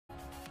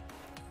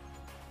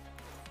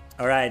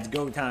Alright,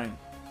 go time.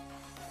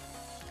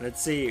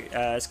 Let's see.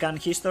 Scan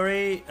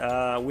history.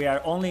 We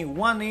are only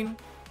one in.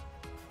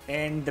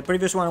 And the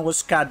previous one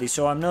was Caddy,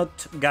 so I'm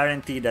not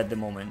guaranteed at the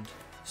moment.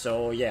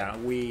 So yeah,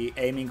 we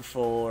aiming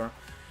for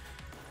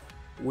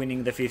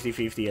winning the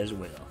 50-50 as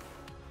well.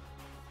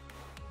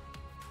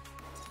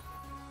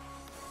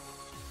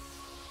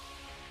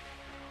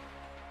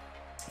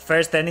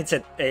 First 10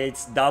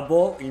 it's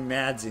double,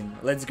 imagine.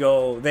 Let's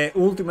go, the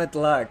ultimate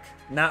luck.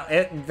 Now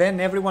then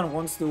everyone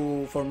wants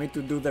for me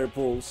to do their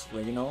pulls,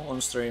 like, you know,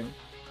 on stream.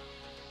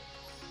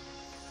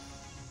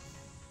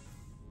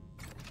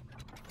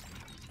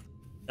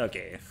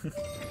 Okay,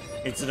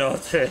 it's not.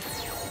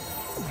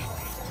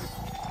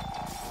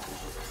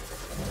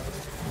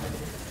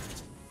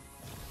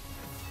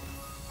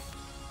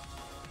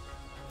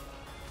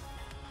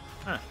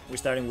 We're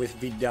starting with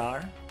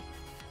Vidar.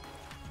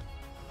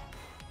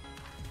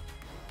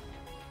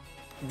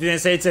 Didn't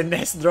say it's a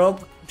nest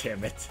drop?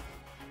 Damn it.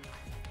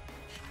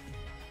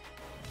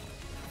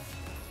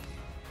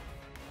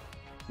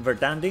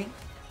 Verdandi?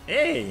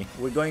 Hey,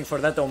 we're going for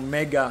that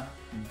Omega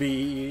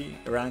B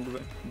rank,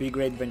 B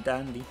grade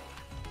Verdandi.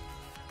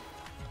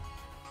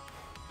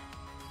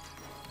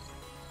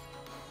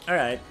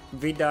 Alright,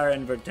 Vidar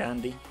and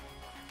Verdandi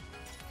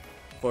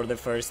for the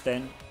first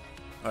 10.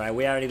 Alright,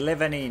 we are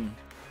 11 in.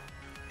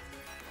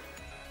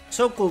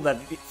 So cool that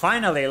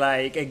finally,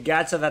 like, a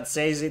gacha that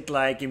says it,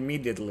 like,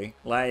 immediately.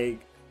 Like,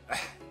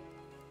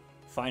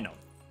 final.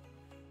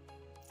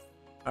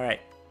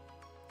 Alright.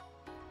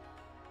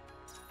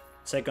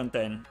 Second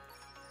 10.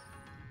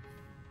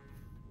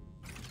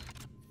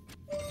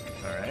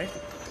 Alright.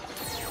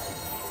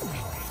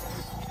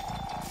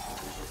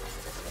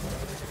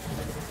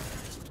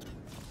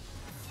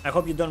 I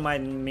hope you don't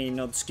mind me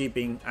not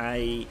skipping.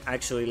 I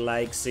actually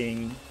like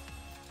seeing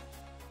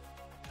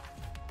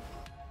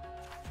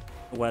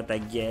what I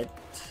get,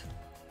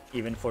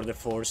 even for the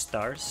 4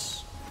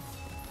 stars.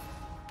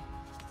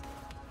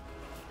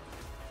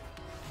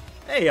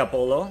 Hey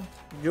Apollo,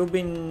 you've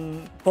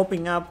been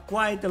popping up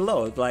quite a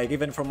lot, like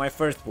even from my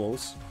first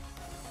pulls.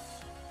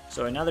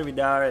 So another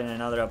Vidar and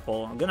another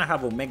Apollo. I'm gonna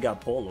have Omega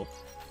Apollo.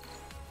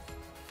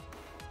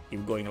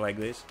 Keep going like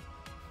this.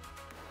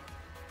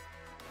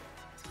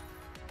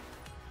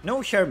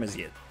 No Hermes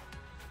yet.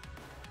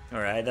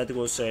 Alright, that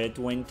was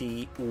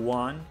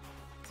 21.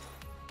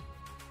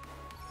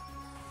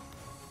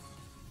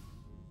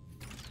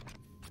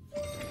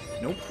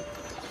 Nope.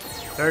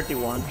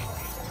 31.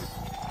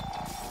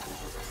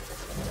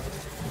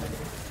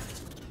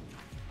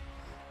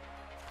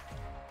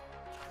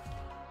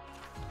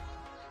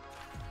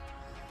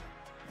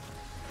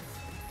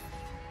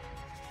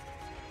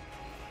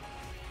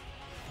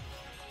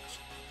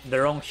 The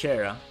wrong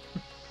HERA.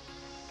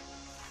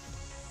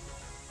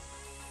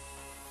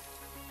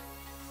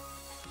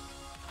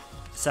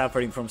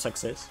 Suffering from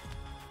success.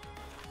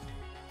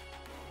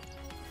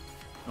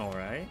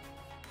 Alright.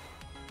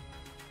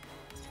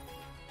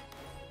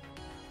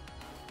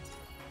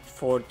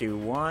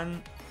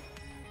 41.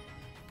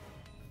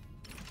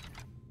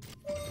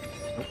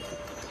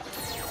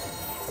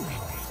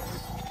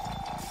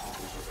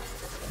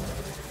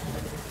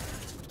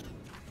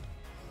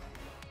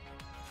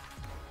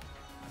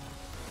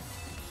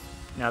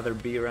 Another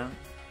B rank.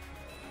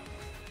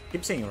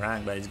 Keep saying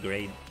rank, but it's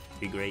great.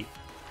 Be great.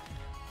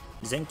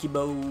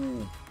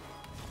 Zenkibo.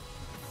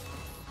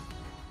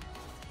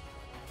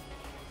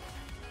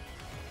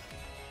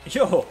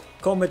 Yo,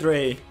 Comet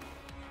Ray.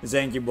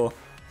 Zenkibo.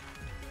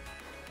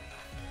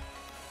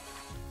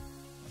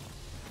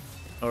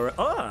 Or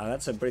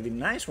that's a pretty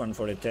nice one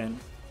for a 10.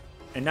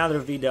 Another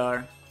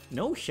Vidar.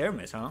 No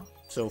Hermes, huh?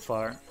 So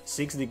far,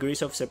 6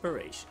 degrees of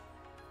separation.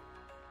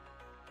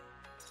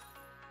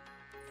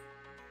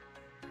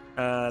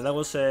 That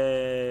was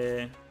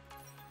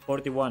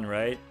 41,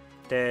 right?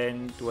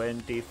 10,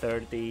 20,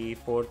 30,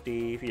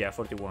 40, yeah,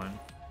 41.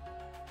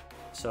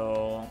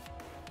 So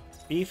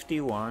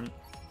 51.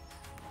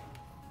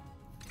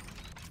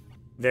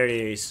 There it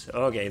is.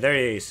 Okay, there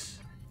it is.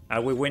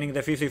 Are we winning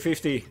the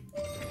 50-50?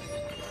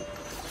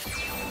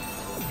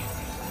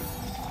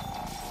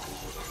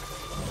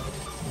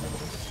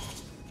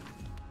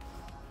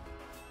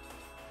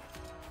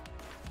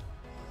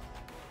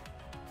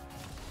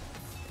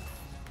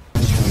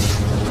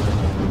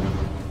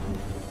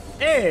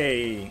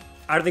 Hey!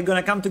 Are they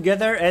gonna come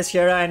together as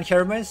HERA and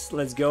Hermes?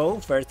 Let's go,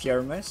 first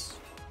Hermes.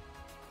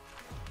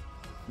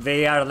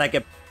 They are like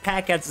a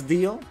package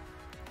deal.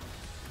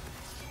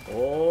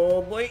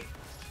 Oh boy.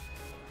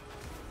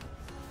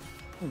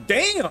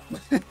 Damn!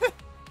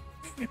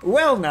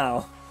 Well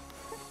now.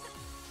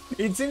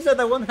 It seems that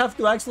I won't have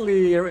to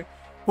actually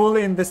pull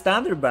in the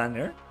standard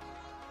banner.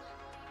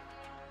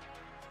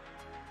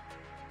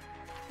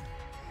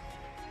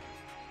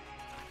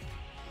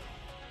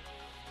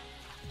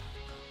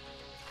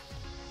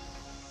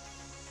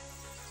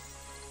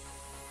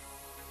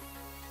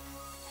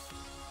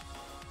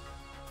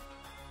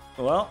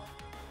 Well,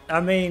 I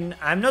mean,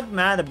 I'm not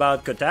mad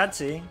about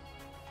Kotatsu.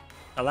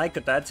 I like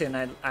Kotatsu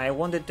and I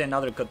wanted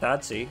another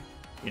Kotatsu,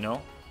 you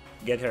know,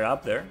 get her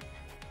up there.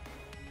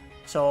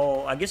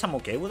 so I guess I'm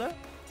okay with that.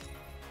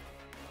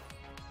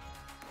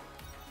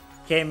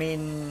 Came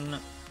in,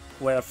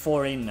 we're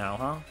 4 in now,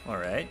 huh?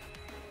 Alright.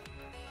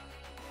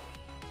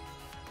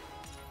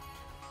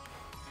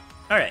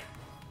 Alright.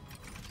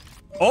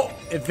 Oh,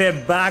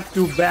 the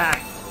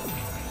back-to-back.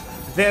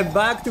 The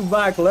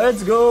back-to-back,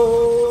 let's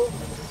go!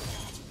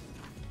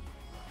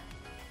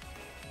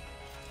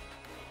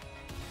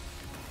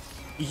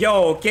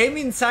 Yo, came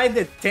inside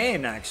the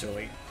 10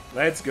 actually.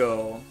 Let's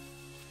go.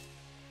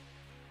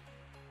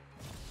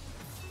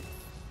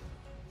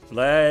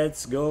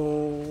 Let's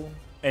go.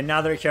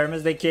 Another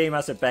Hermes, they came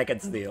as a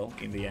package deal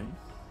in the end.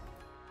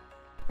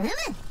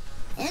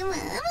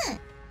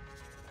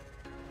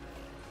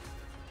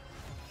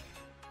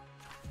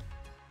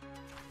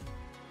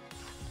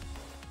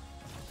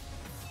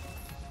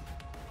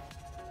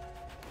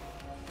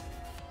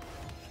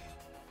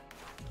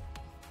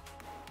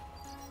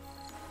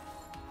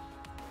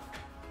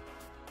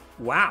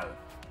 Wow.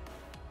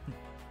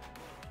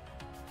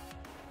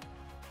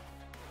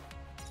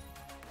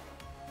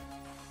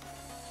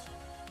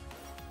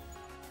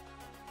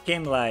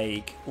 Came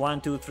like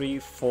 1, 2, 3,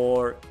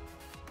 4,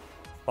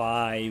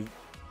 5.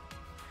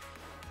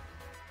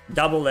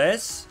 Double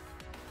S.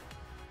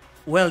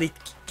 Well, it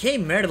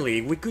came early.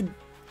 We could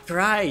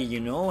try, you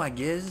know, I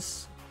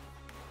guess.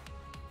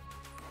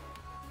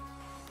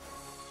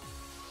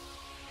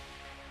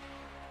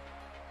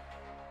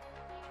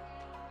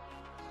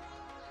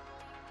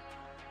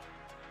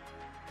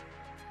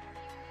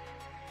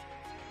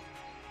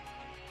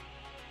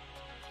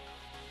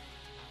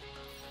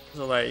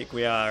 So like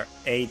we are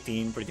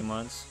 18 pretty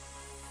much.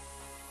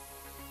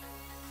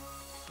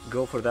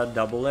 Go for that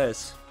double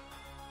S.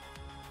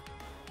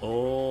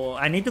 Oh,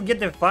 I need to get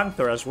the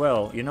functor as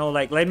well. You know,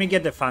 like let me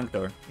get the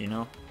functor, you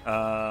know.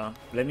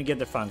 Let me get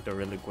the functor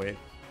really quick.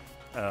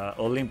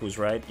 Olympus,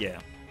 right? Yeah,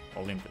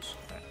 Olympus.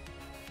 Right.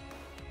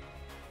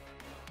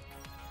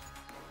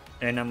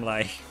 And I'm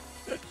like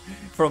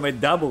from a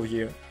double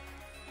here.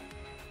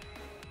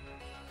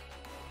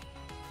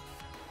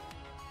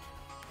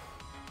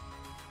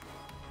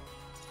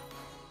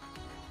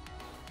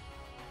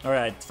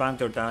 Alright,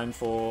 functor time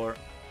for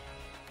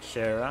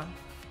HERA.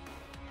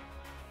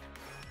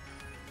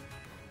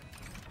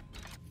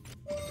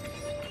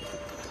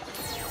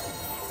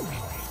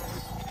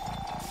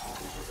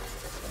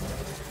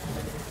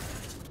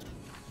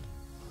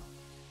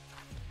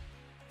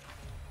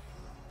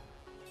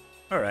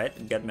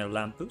 Alright, get me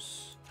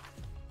Lampus.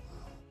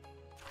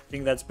 I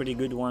think that's pretty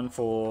good one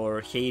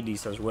for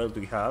Hades as well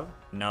to have.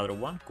 Another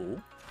one,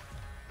 cool.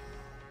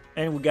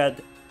 And we got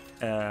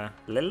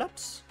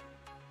Lilaps.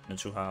 Not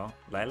sure how.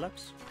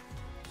 Lilaps.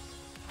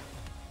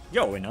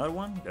 Yo, another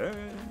one.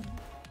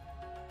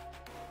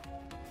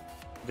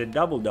 The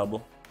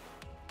double.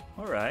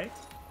 Alright.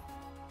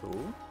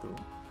 Cool, cool.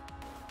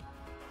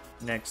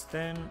 Next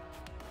 10.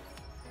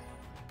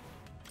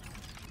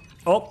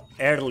 Oh,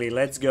 early.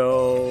 Let's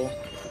go.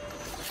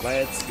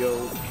 Let's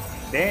go.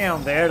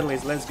 Damn, the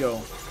earlies. Let's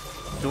go.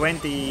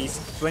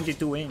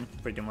 22 in,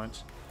 pretty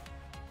much.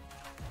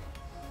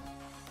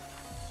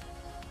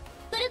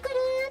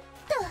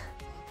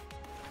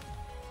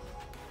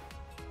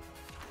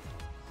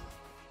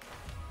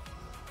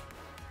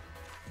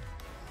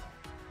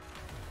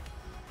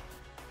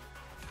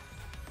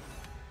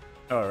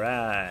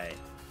 Alright.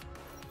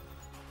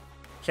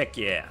 Heck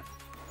yeah.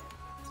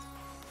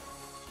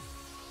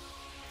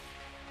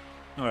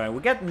 Alright, we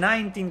got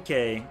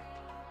 19k.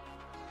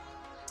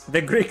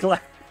 The Greek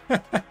life.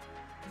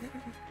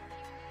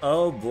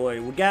 Oh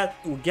boy, we got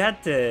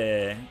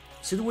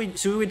should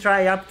we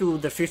try up to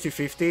the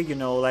 50-50, you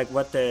know, like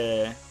what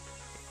the,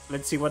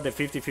 let's see what the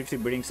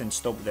 50-50 brings and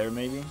stop there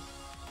maybe.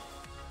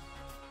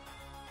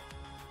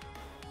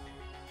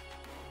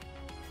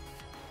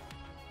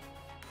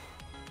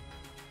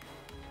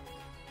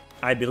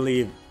 I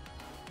believe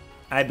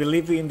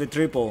in the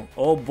triple.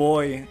 Oh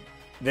boy,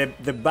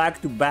 the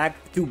back to back.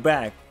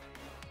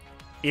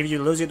 If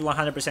you lose it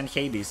 100%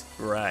 Hades,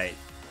 right?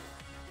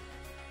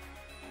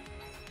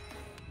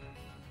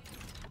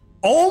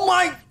 Oh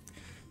my!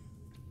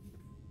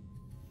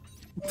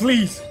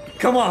 Please,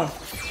 come on!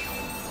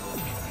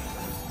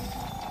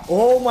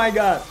 Oh my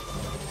god!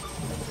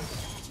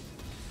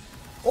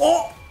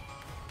 Oh!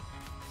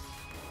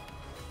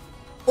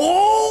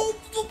 Oh!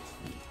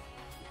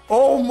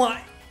 Oh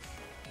my!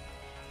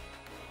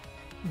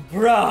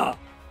 Bruh!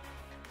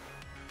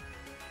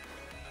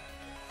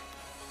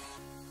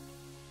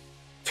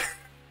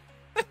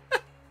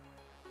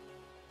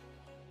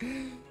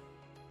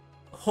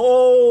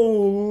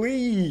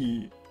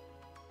 Holy!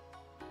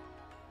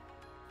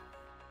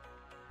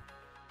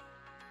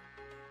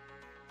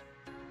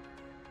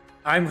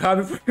 I'm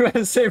happy for you at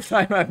the same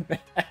time I'm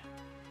mad.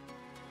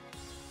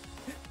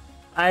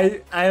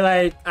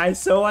 I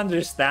so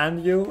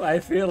understand you. I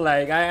feel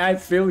like I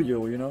feel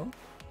you, you know?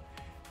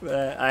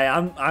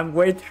 I'm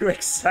way too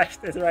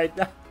excited right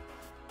now.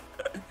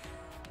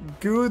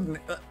 Good.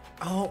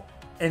 Oh,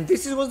 and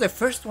this was the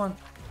first one.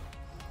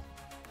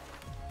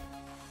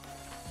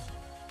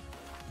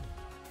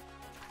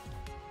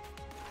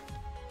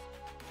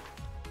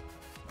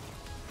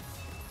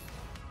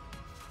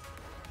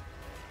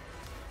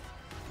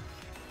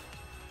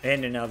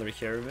 And another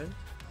HERA.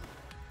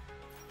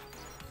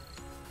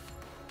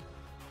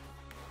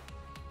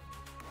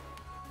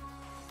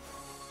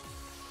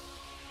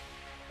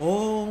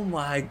 Oh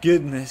my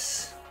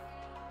goodness.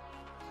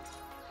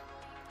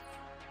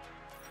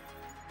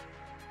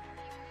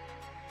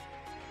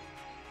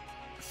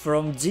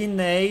 From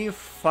Gene,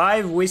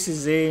 5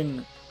 wishes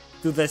in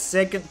to the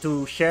second,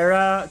 to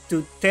HERA,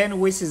 to 10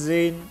 wishes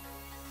in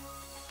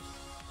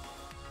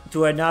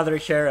to another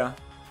HERA.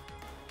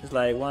 It's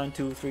like 1,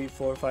 2, 3,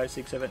 4, 5,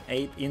 6, 7,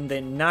 8 in the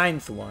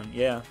 9th one,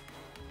 yeah.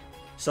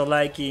 So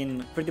like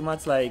in pretty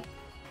much like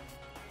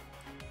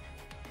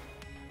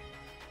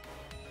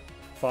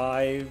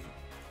 5,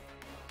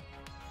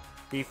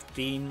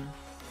 15.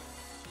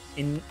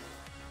 In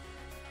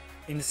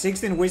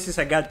 16 wishes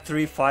I got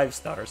 3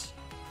 5-stars.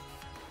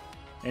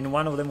 And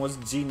one of them was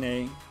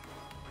Gene,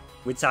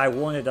 which I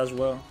wanted as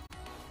well.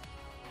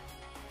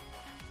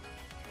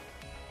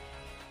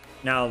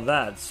 Now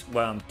that's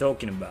what I'm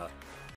talking about.